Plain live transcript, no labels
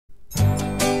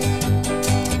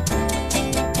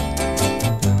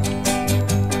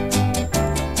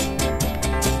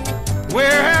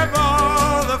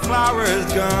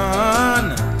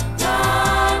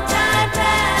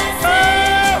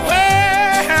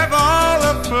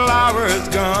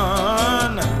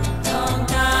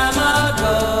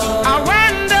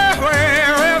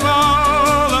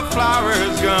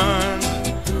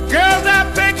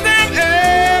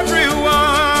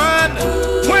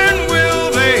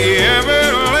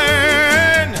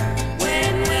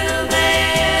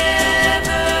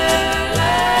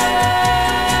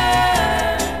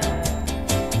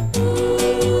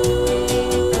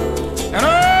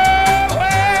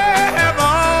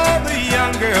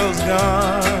girls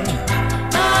gone.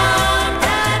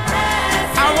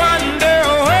 I wonder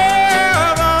where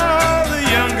have all the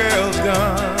young girls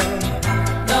gone.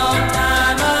 Long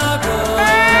time ago.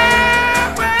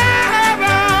 Where have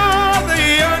all the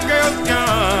young girls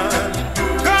gone?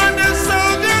 Gone to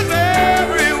soldiers,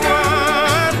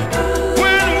 everyone.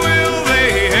 When will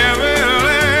they ever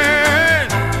learn?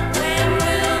 When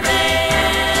will they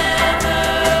ever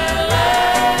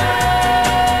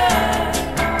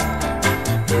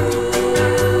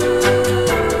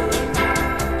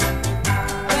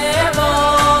Where have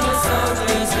all the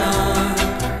soldiers gone?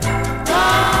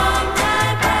 Long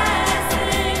time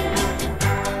passing.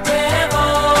 Where have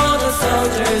all the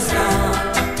soldiers gone?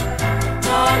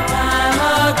 Long time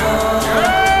ago.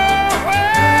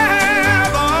 Where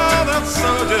have all the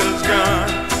soldiers gone?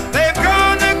 They've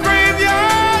gone to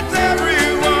graveyards,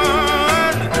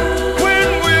 everyone. When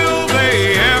will they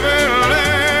ever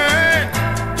learn?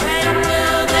 When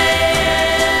will they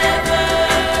ever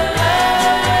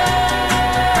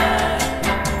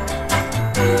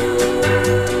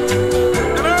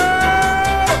And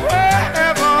oh, where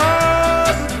have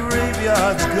all the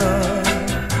graveyards gone?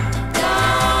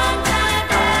 Long time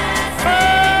passing.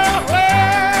 Oh,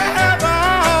 where have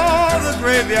all the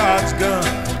graveyards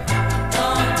gone?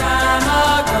 Long time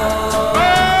ago.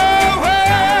 Oh,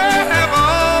 where have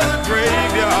all the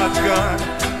graveyards gone?